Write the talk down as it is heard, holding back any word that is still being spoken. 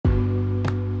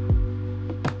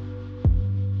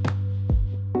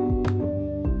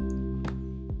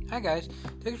Hi guys,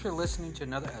 thanks for listening to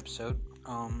another episode.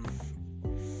 Of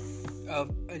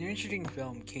an interesting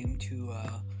film came to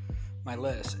my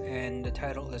list, and the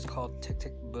title is called Tick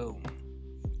Tick Boom.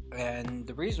 And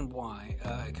the reason why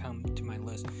it came to my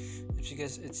list is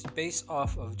because it's based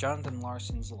off of Jonathan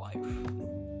Larson's life.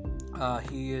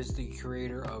 He is the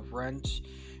creator of Rant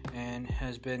and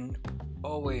has been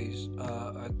always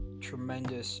a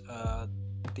tremendous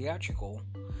theatrical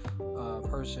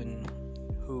person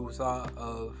who thought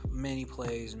of many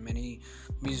plays and many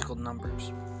musical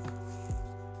numbers.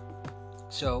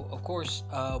 So, of course,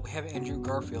 we have Andrew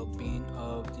Garfield being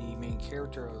of the main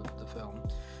character of the film,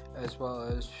 as well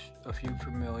as a few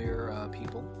familiar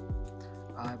people.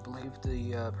 I believe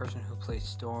the person who plays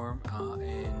Storm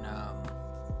in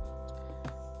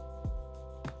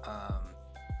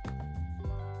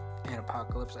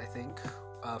Apocalypse, I think,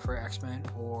 for X-Men,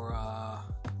 or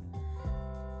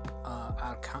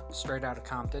Straight Outta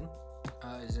Compton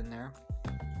is in there.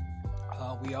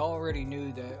 We already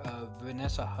knew that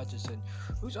Vanessa Hudson,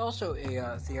 who's also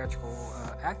a theatrical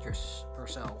actress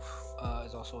herself,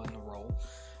 is also in the role.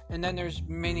 And then there's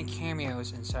many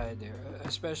cameos inside there,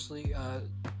 especially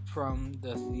from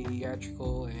the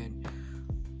theatrical and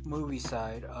movie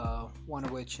side, one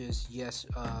of which is,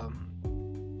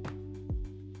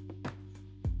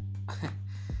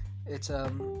 it's a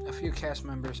few cast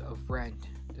members of Rent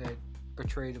that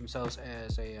portray themselves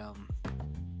as a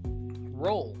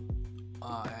role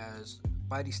as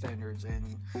body standards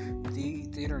and the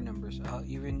theater numbers.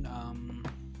 I'm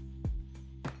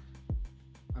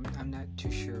not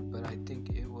too sure, but I think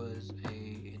it was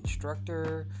a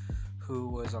instructor who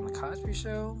was on the Cosby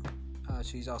Show.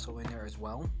 She's also in there as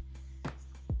well.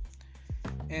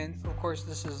 And of course,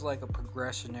 this is like a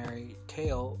progressionary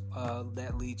tale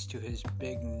that leads to his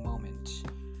big moment,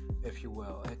 if you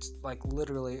will. It's like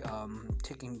literally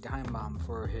ticking time bomb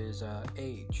for his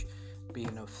age,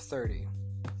 being of 30,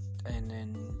 and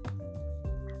then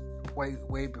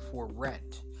way before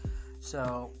Rent.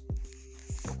 So,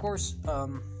 of course,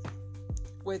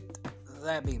 with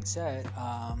that being said,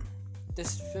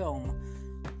 this film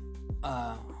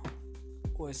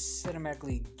was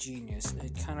cinematically genius.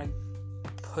 It kind of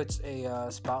puts a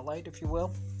spotlight, if you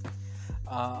will,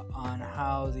 on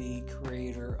how the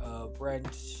creator of Rent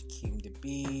came to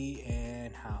be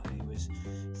and how he was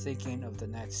thinking of the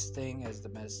next thing as the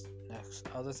next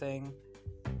other thing.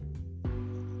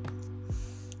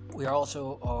 We're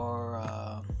also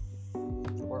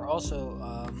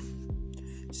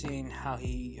seeing how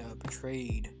he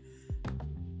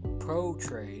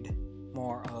portrayed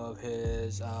more of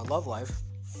his love life,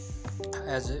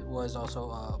 as it was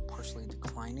also partially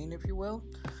declining, if you will.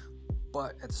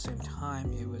 But at the same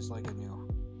time, it was like a new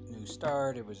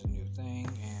start. It was a new thing,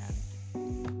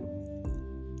 and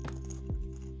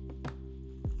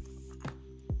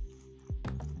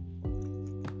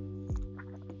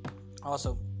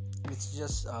also, it's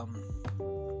just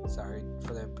sorry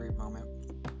for that brief moment.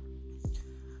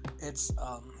 It's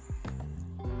I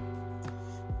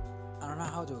don't know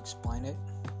how to explain it,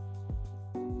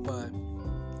 but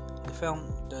the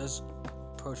film does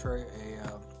portray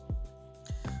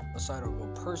a side of a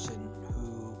person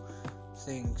who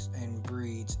thinks and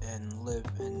breathes and lives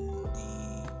in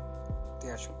the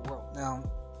theatrical world. Now,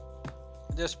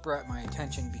 this brought my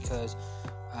attention because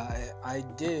I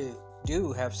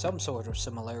do have some sort of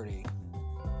similarity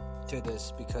to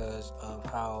this because of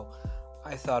how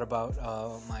I thought about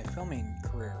my filming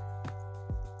career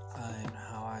and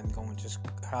how I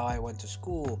went to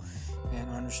school and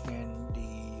understand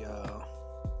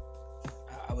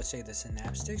I would say the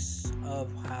synaptics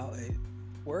of how it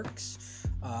works,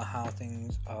 how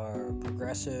things are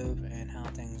progressive, and how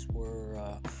things were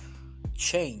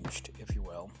changed, if you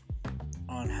will,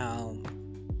 on how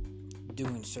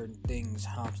doing certain things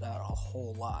helps out a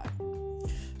whole lot.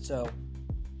 So,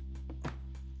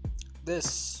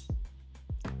 this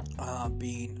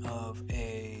being of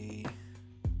an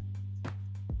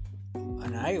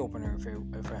eye-opener,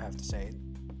 if I have to say,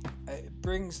 it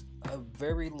brings a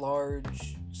very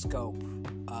large scope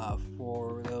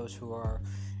for those who are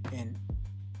in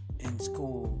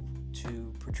school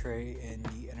to portray in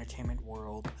the entertainment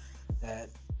world that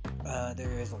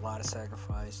there is a lot of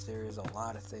sacrifice, there is a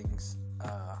lot of things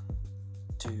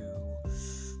to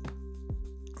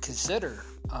consider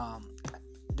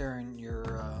during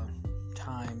your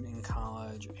time in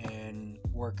college and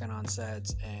working on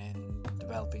sets and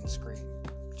developing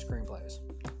screenplays.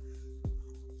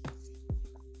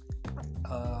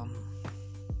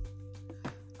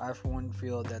 I for one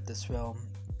feel that this film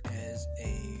is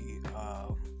a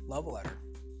love letter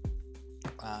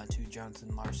to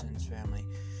Jonathan Larson's family,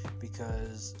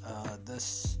 because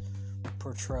this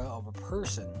portrayal of a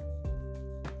person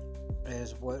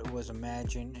is what was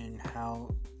imagined and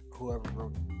how whoever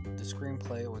wrote the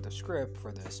screenplay or the script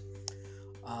for this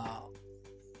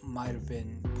might have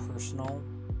been personal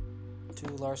to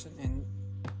Larson. And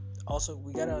also,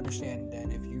 we got to understand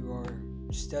that if you are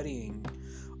studying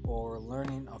or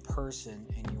learning a person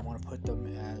and you want to put them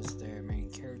as their main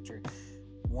character,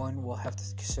 one will have to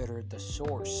consider the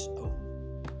source of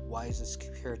why is this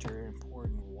character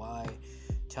important, why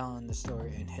telling the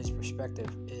story in his perspective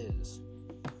is.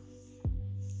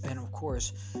 And of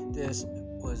course, this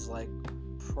was like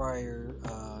prior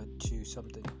to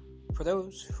something. For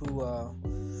those who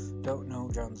don't know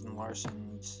Jonathan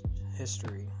Larson's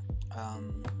history,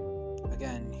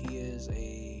 again, he is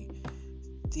a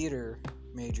theater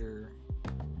major,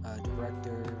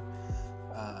 director,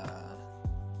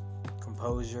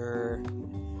 composer,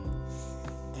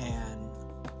 and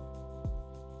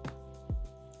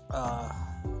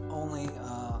only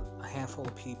a handful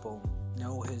of people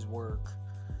know his work,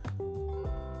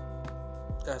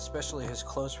 especially his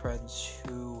close friends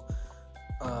who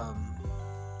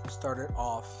started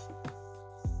off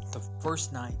the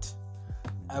first night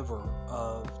ever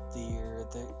of their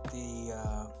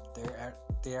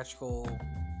theatrical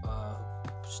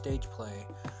stage play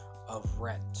of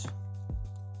Rent.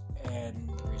 And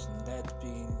the reason that's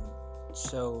being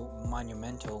so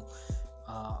monumental,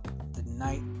 the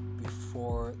night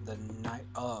before the night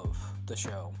of the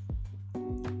show,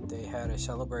 they had a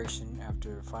celebration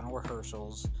after final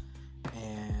rehearsals,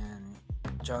 and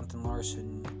Jonathan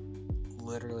Larson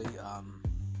literally,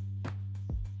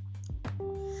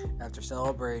 after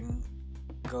celebrating,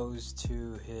 goes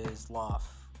to his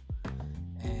loft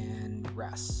and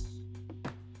rests.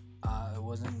 It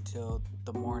wasn't until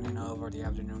the morning of or the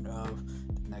afternoon of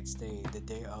the next day, the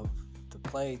day of the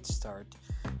play start,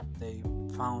 they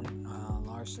found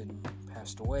Larson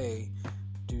passed away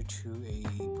due to a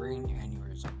brain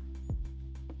aneurysm.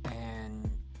 And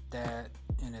that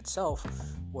in itself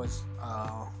was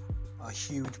a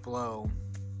huge blow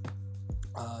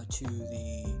to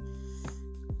the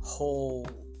whole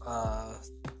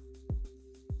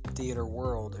theater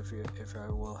world, if I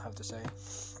will have to say,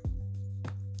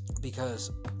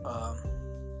 because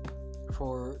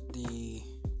for the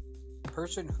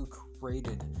person who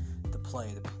created the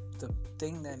play, the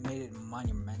thing that made it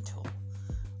monumental,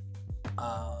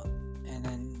 and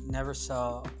then never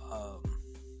saw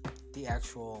the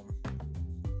actual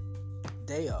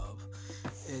day of,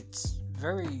 it's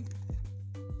very,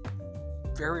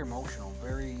 very emotional,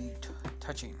 very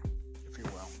touching, if you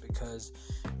will, because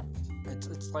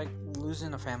it's like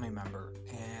losing a family member,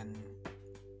 and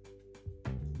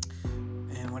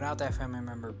without that family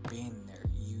member being there,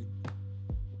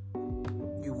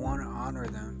 you want to honor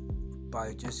them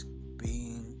by just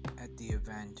being at the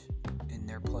event in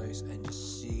their place and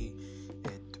just see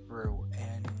it through.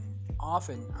 And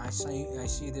often I see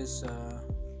this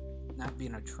not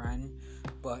being a trend,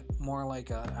 but more like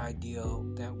an ideal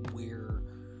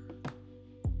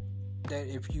that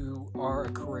if you are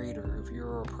a creator, if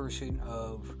you're a person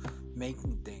of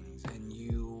making things, and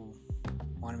you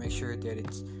want to make sure that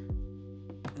it's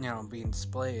being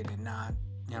displayed and not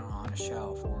on a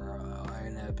shelf or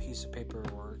in a piece of paper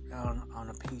or on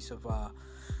a piece of a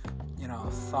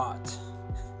thought,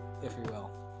 if you will,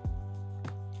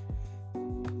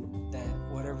 that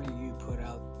whatever you put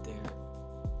out there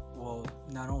will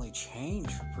not only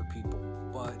change for people,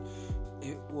 but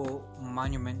it will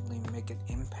monumentally make an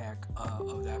impact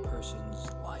of that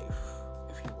person's life,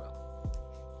 if you will.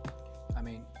 I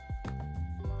mean,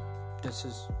 this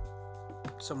is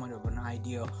somewhat of an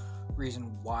ideal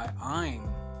reason why I'm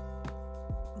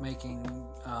making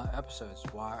episodes,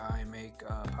 why I make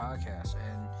podcasts,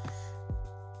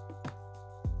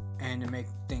 and to make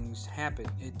things happen.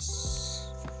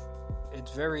 It's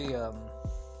very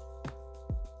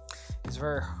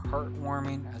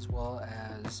heartwarming, as well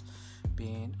as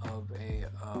being of a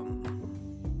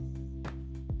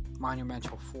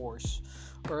monumental force,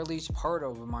 or at least part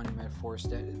of a monumental force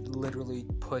that literally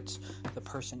puts the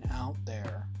person out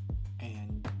there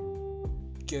and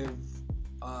give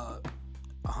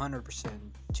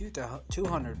 100%,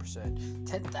 200%,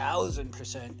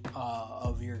 10,000%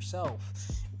 of yourself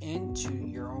into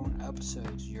your own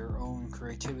episodes, your own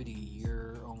creativity,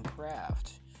 your own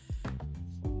craft.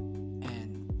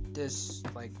 And this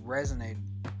resonated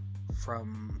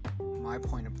from my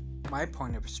point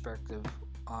of perspective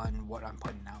on what I'm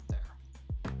putting out there,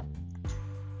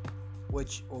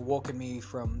 which awoken me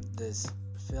from this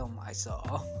film I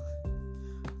saw,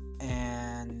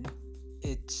 and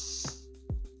it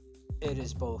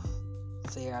is both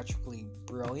theatrically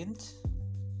brilliant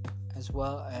as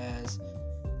well as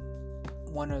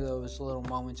one of those little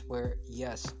moments where,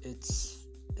 yes, it's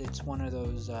one of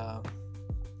those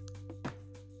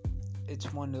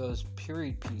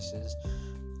period pieces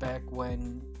back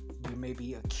when you may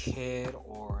be a kid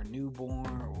or a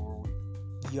newborn or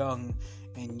young,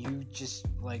 and you just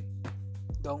like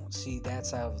don't see that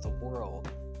side of the world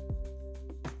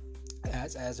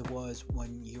as it was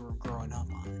when you were growing up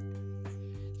on.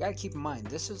 You gotta keep in mind,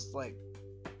 this is like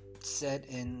set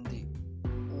in the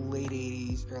late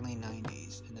 80s, early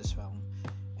 90s in this film,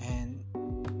 and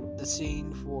the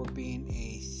scene for being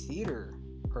a theater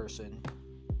person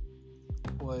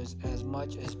was as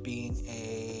much as being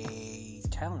a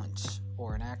talent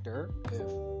or an actor, if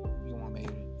you want me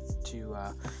to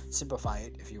simplify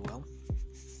it, if you will.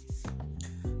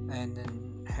 And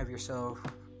then have yourself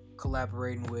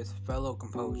collaborating with fellow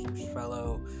composers,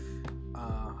 fellow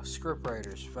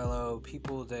scriptwriters, fellow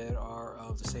people that are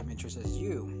of the same interest as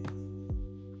you.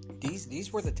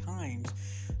 These were the times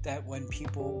that when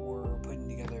people were putting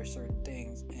together certain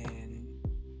things and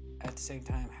at the same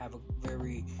time have a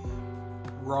very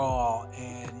raw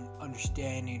and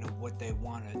understanding of what they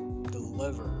want to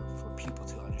deliver for people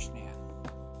to understand.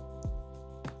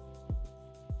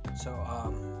 So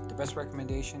the best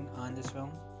recommendation on this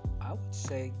film, I would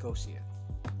say go see it,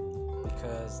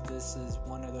 because this is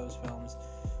one of those films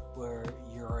where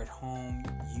you're at home,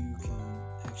 you can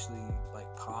actually like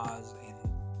pause and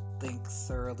think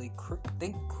thoroughly,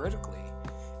 think critically,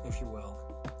 if you will,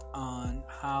 on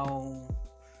how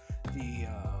the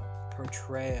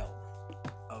portrayal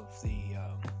of the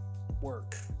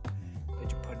work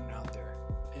that you're putting out there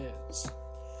is.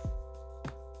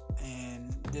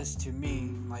 And this to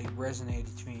me like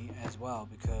resonated to me as well,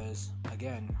 because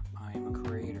again, I am a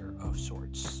creator of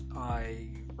sorts. I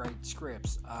write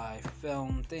scripts, I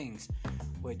film things,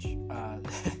 which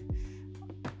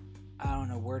I don't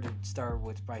know where to start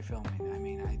with my filming. I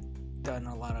mean, I've done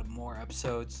a lot of more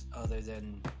episodes other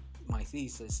than my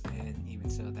thesis, and even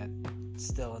so, that's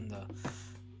still in the,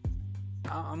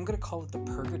 I'm gonna call it the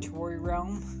purgatory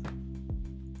realm,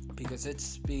 because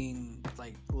it's being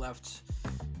like left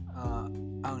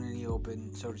out in the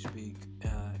open, so to speak,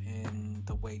 in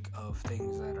the wake of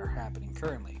things that are happening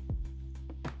currently.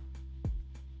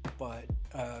 But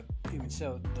even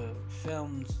so, the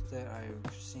films that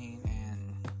I've seen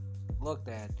and looked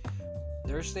at,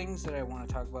 there's things that I want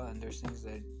to talk about, and there's things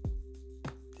that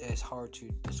is hard to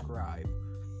describe.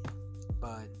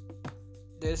 But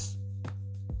this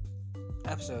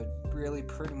episode really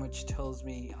pretty much tells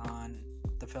me on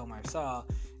the film I saw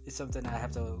is something I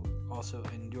have to also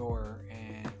endure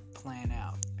and plan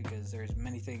out, because there's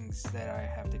many things that I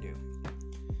have to do.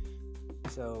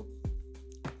 So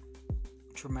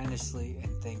tremendously,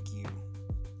 and thank you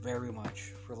very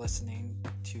much for listening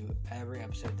to every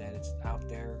episode that is out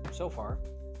there so far.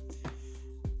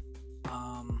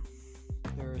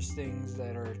 There's things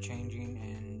that are changing,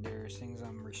 and there's things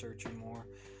I'm researching more.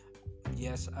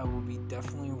 Yes, I will be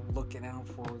definitely looking out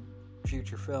for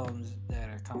future films that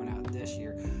are coming out this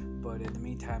year, but in the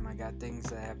meantime, I got things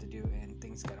that I have to do, and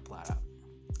things gotta plot out.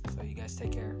 So you guys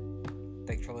take care.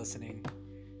 Thanks for listening,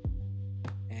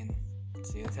 and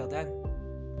see you until then.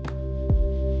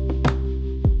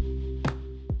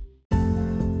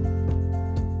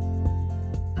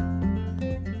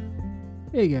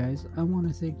 Hey guys, I want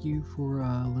to thank you for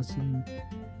listening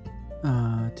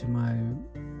to my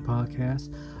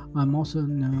podcast. I'm also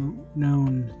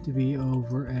known to be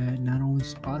over at not only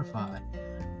Spotify,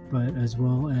 but as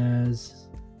well as,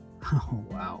 oh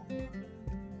wow,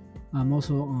 I'm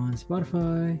also on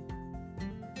Spotify,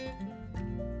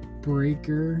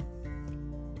 Breaker,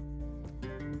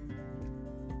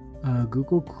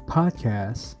 Google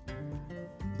Podcasts,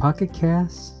 Pocket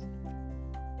Casts,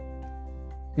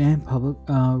 and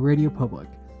Radio Public.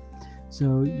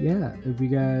 So yeah, if you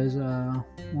guys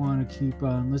want to keep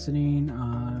on listening,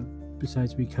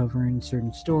 besides me covering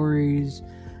certain stories,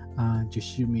 just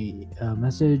shoot me a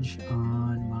message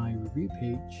on my review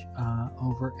page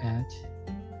over at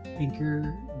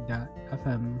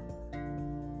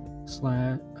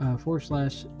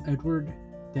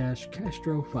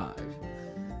anchor.fm/Edward-Castro5.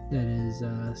 That is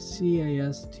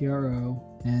CASTRO,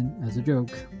 and as a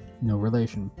joke, no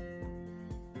relation.